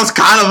 That was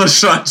kind of a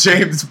Sean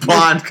James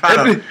Bond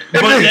kind of.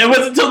 But it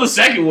wasn't until the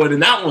second one,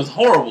 and that one was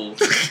horrible.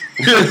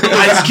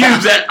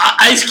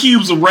 Ice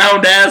Cube's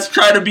round ass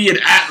trying to be an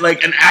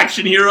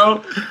action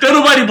hero. Don't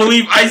nobody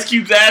believe Ice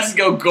Cube's ass is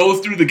gonna go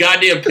through the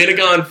goddamn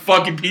Pentagon,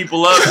 fucking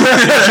people up, jumping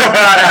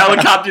out of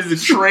helicopters and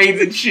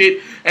trains and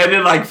shit, and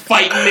then like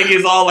fighting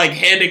niggas all like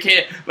hand to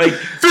hand, like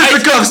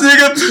Fisticuffs,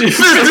 nigga.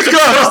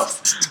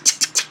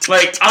 Fisticuffs.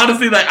 Like,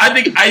 honestly, like, I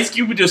think Ice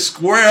Cube would just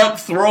square up,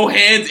 throw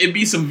hands, and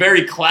be some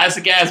very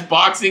classic-ass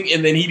boxing,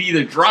 and then he'd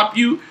either drop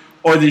you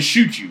or then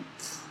shoot you,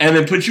 and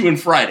then put you in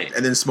Friday.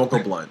 And then smoke a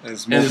blunt. And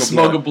then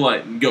smoke a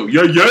blunt and go,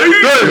 yeah, Hey,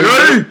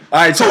 hey. All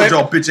right, so Told if,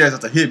 y'all bitch ass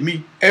not to hit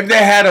me. if they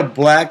had a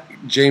black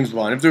James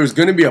Bond, if there was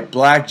going to be a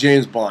black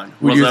James Bond,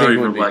 who do you think it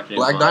would be?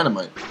 Black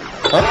Dynamite.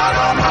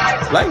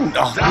 Black?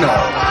 Oh,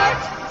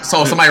 no.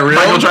 So somebody real?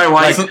 Michael Jai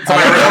White. Somebody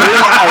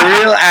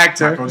A real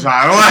actor. Michael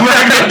Jai White.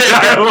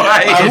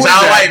 Who's Jai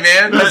that? White,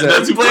 man. Who's that?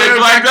 That's who played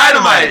Black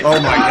Dynamite. Oh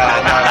my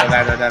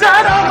God.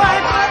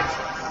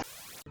 No.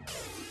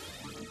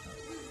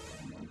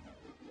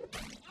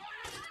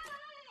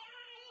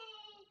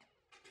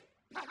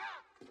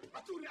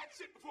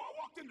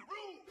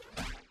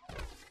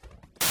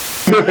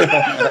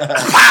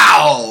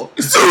 Pow!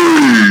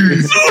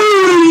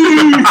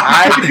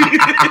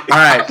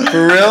 Alright,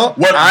 for real?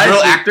 What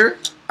real actor?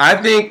 I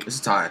think It's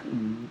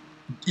time.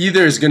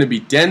 either is going to be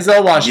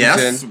Denzel Washington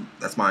Yes,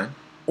 that's mine.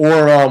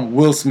 or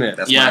Will Smith.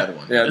 That's Yeah. my other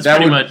one. Yeah, That's that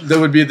pretty would much- that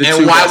would be the two.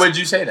 And why best. would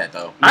you say that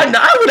though?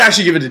 I would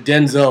actually give it to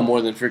Denzel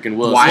more than freaking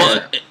Will Why?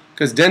 Smith.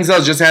 Because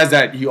Denzel just has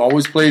that. He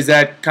always plays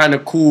that kind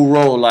of cool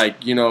role.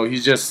 Like, you know,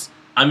 he's just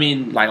I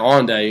mean, like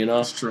on that. You know.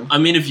 That's true.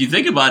 if you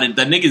think about it,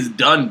 that nigga's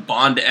done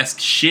Bond-esque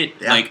shit.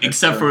 Yeah, like, that's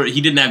except true. for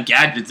he didn't have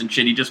gadgets and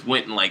shit. He just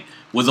went and, like,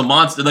 was a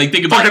monster. Like,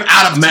 think about Fucking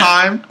out of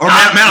time. Or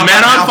Man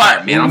on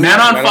Fire. Man on Man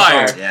Fire. on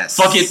Fire. Yes.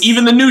 Fucking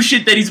even the new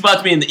shit that he's about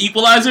to be in, the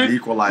Equalizer. The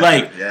Equalizer,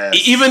 Like yes.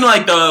 even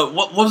like the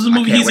what was the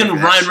movie can't he's wait in? for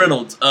that Ryan shit.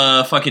 Reynolds.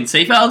 Fucking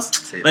Safe House.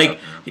 Safe like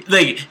House,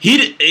 like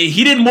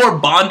he did more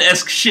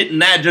Bond-esque shit in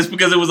that just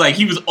because it was like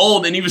he was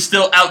old and he was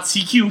still out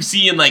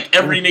CQCing like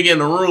every nigga in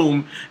the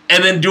room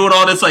and then doing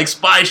all this like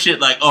spy shit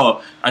like,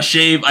 oh, I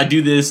shave, I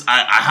do this, I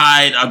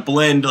hide, I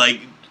blend,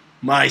 like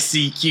my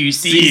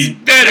CQC is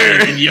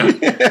better than you.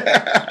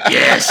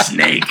 Yeah,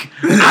 Snake.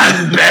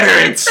 I'm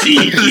better at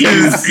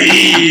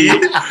CQC.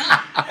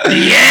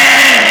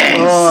 Yes.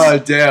 Oh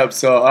damn!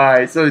 So all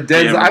right, so Denzel.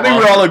 Damn, I think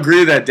we Bond. all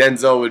agree that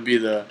Denzel would be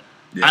the.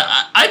 Yeah.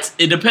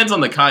 It depends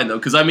on the kind though,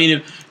 because I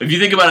mean, if you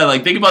think about it,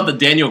 like think about the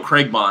Daniel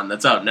Craig Bond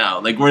that's out now,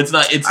 like where it's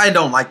not. It's I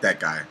don't like that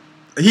guy.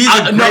 He's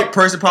I- a no. great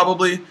person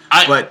probably,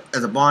 but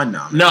as a Bond,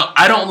 no. no,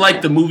 I don't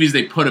like the movies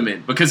they put him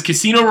in because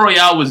Casino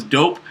Royale was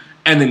dope,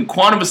 and then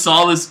Quantum of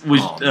Solace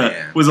was Oh,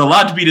 man. was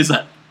allowed to be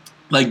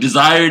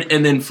desired,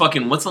 and then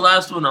fucking what's the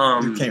last one?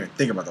 You can't even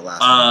think about the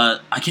last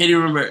one. I can't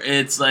even remember.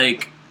 It's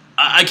like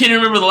I can't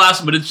remember the last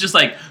one, but it's just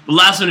like the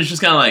last one is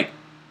just kind of like,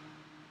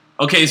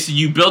 okay, so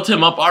you built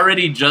him up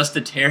already just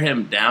to tear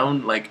him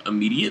down like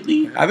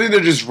immediately? I think they're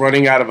just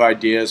running out of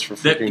ideas for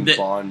freaking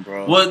Bond,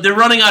 bro. Well, they're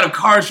running out of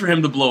cars for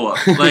him to blow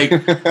up. Like,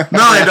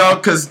 No, they don't,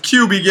 because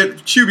Q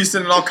be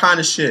sending all kind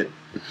of shit.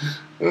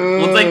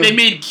 well, it's like they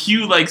made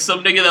Q like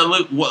some nigga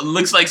that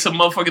looks like some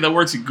motherfucker that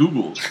works at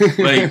Google.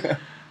 Like,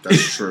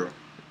 That's true.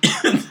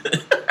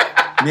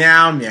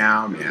 Meow,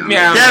 meow, meow.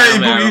 Meow, Get it,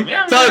 meow, Boogie.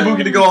 meow, Tell meow.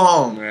 Boogie to go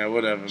home. Yeah,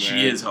 whatever, man.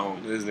 she is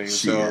home. This nigga,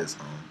 She so. is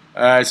home.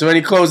 Alright, so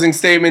any closing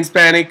statements,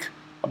 Panic,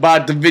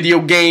 about the video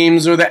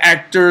games or the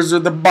actors or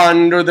the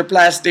Bond or the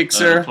plastics,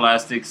 sir?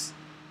 Plastics.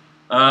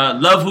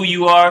 Love who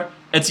you are.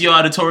 Ezio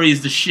Auditore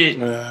is the shit.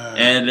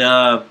 And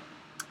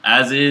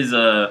as is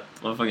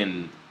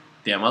motherfucking.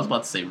 Damn, I was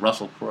about to say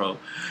Russell Crowe.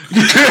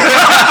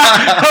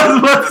 I was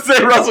about to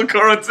say Russell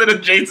Crowe instead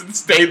of Jason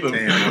Statham.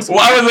 Damn, Russell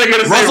Why was I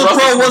going to say Russell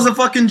Crowe was a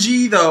fucking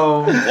G,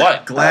 though.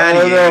 What? Gladiator.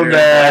 I don't know,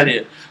 man.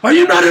 Gladiator. Are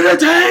you not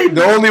entertained?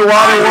 The only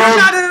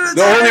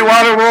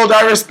water world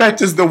I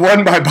respect is the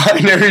one by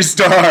Binary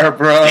Star,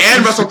 bro.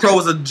 And Russell Crowe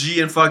was a G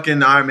in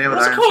fucking Iron Man with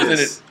Russell Iron Crowe was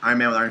in Fist. Iron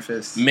Man with Iron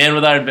Fist. Man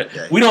with Iron Fist.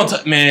 Yeah, We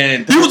don't.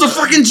 Man. He was a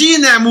fucking G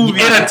in that movie.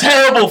 In a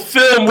terrible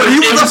film. But where he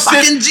was it a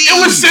fucking G.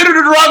 It was centered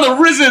around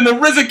the RZA. The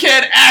RZA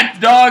can't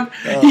act, dog.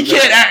 He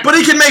can't act. But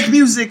he can make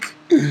music.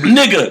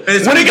 Nigga,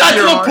 It's when it got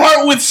to the hard.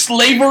 part with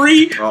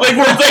slavery, Oh. like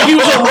where it's like he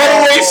was a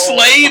runaway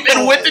slave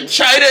and went to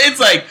China, it's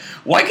like,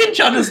 why couldn't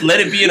y'all just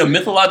let it be in a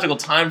mythological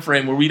time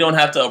frame where we don't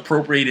have to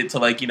appropriate it to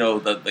like, you know,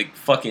 the like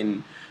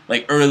fucking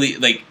like early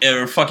like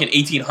or fucking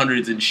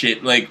 1800s and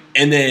shit, like,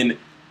 and then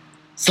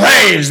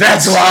Slaves,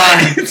 that's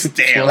why. Damn.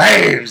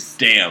 Slaves.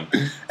 Damn.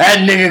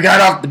 That nigga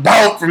got off the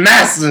boat from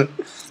NASA.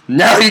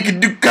 Now he can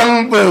do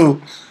kung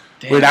fu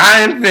with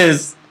Iron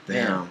Fist,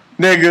 Damn.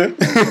 nigga.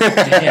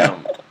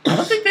 Damn. I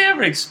don't think they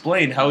ever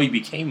explained how he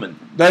became a.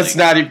 That's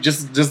not even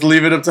just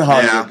leave it up to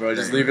Hollywood, bro.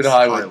 Just leave it to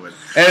Hollywood.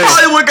 Anyway,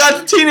 Hollywood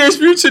got the Teenage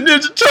Mutant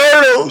Ninja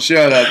Turtles.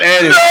 shut up.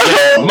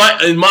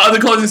 Anyway, My other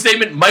closing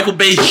statement: Michael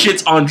Bay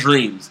shits on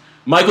dreams.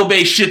 Michael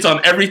Bay shits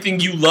on everything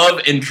you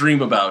love and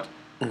dream about.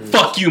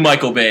 Fuck you,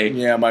 Michael Bay.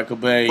 yeah, Michael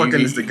Bay. Fucking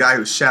you is the guy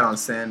who shat on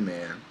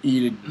Sandman.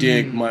 eat a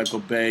dick, Michael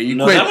Bay. You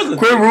No, that wasn't-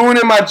 quit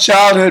ruining my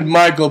childhood,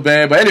 Michael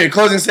Bay. But anyway,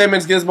 closing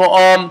statements,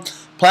 Gizmo.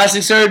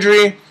 Plastic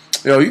surgery.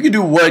 Yo, you can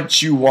do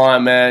what you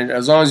want, man.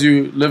 As long as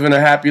you live in a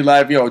happy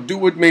life, yo, do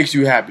what makes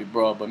you happy,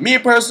 bro. But me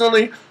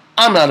personally,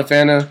 I'm not a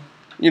fan of,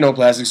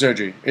 plastic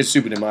surgery. It's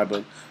stupid in my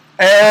book.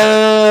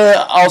 And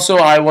also,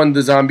 I won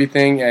the zombie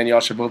thing, and y'all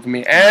should vote for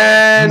me.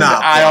 And Nah,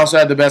 I bro. also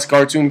had the best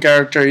cartoon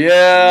character,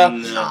 yeah.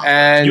 No.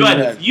 And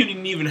You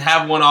didn't even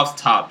have one off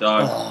the top,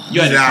 dog.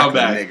 You had to come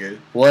back. nigga.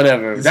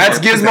 whatever. That's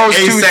He's Gizmo's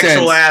an 2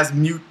 asexual cents. ass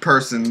mute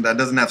person that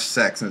doesn't have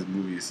sex in his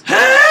movies.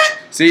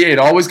 See, it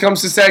always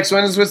comes to sex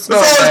when it's with Snow.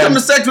 It's always man. come to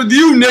sex with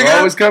you, It nigga.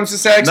 always comes to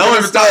sex Don't when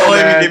even it's Snow, start. Don't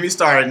even man. get me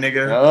started,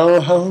 nigga.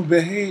 Oh,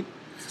 babe.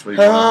 That's why you're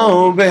going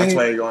home. babe. That's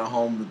why you're going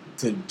home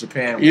to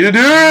Japan. Eat a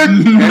dick.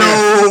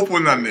 No,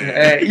 we're not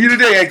there. Hey, eat a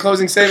dick. And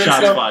closing statements. Shots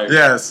Stuff. fired.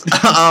 Yes.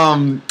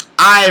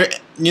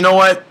 You know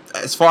what?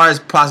 As far as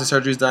plastic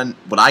surgery is done,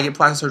 would I get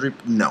plastic surgery?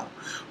 No.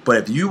 But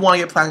if you want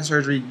to get plastic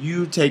surgery,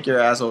 you take your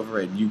ass over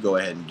it and you go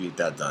ahead and get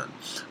that done.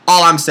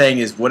 All I'm saying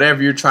is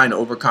whatever you're trying to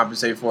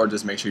overcompensate for,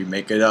 just make sure you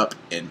make it up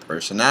in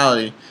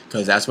personality,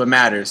 because that's what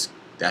matters.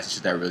 That's the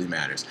shit that really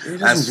matters. It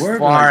doesn't As work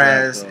far like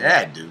that, as though.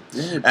 yeah, dude.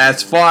 Yeah,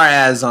 As far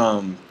as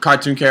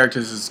cartoon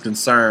characters is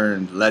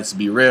concerned, let's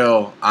be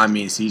real. I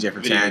mean, CJ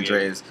from Video San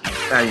Andreas,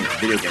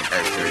 video game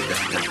characters,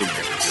 definitely a big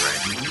difference,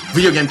 right?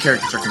 Video game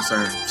characters are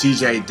concerned,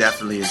 CJ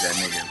definitely is that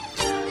nigga.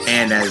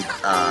 And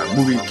as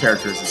movie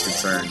characters is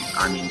concerned,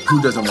 I mean,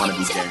 who doesn't want to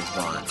be James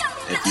Bond?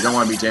 If you don't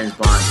want to be James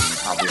Bond, then you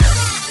probably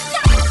haven't seen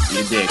James Bond. Be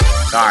a dick.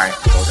 Sorry,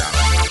 goes out.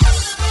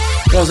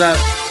 Close out.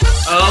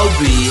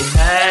 Obi,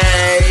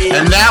 hey.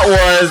 And that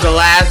was the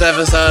last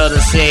episode of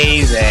the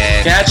season.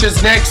 Catch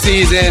us next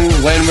season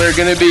when we're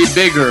gonna be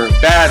bigger,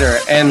 badder,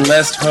 and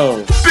less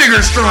hoe.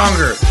 Bigger,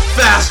 stronger,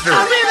 faster,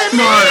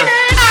 smarter.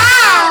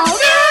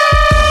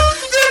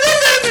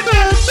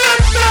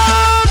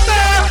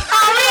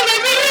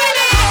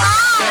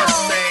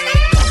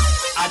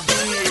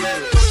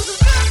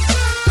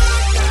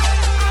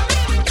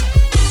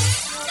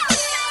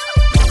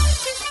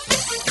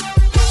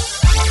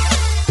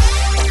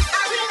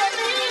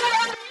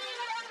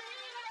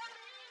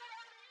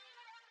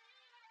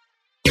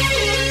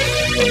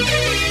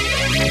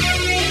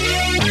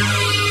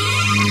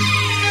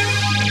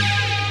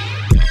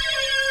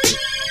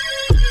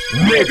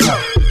 Nigga.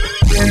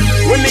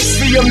 When they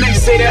see him, they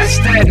say that's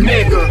that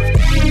nigga.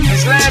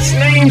 His last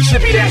name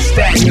should be that's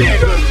that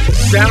nigga.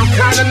 Sound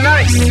kinda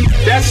nice,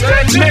 that's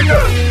that nigga.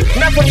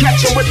 Never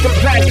catch him with the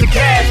plastic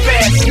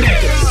half-ass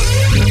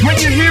niggas. When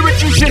you hear it,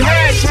 you should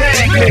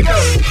hashtag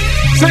niggas.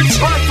 Six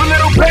birth for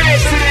little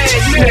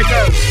bad-ass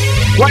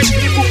niggas. White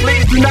people,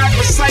 please do not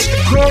recite the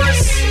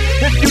chorus.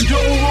 If you do,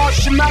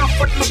 wash your mouth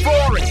with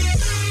laborious.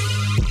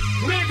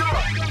 Nigga.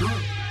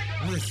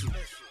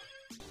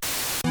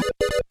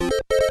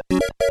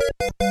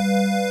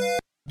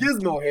 Gizmo.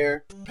 is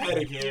Mohair.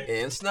 Paddock here.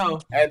 And Snow.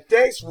 And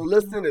thanks for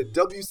listening to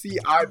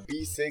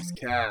WCIB6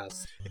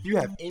 Cast. If you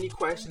have any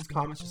questions,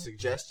 comments, or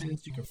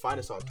suggestions, you can find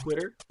us on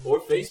Twitter or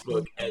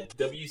Facebook at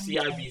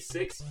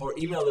WCIB6 or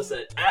email us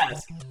at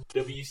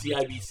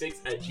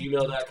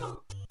askwcib6@gmail.com.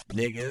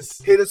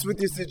 niggas. Hit us with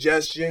your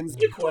suggestions,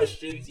 Your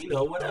questions,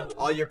 whatever.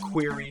 All your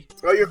query.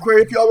 or your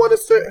query. If y'all want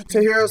us to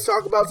hear us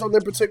talk about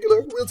something in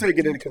particular, we'll take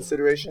it into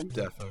consideration.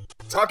 Definitely.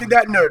 Talking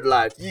that nerd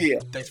life, yeah.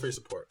 Thanks for your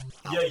support.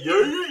 Yeah.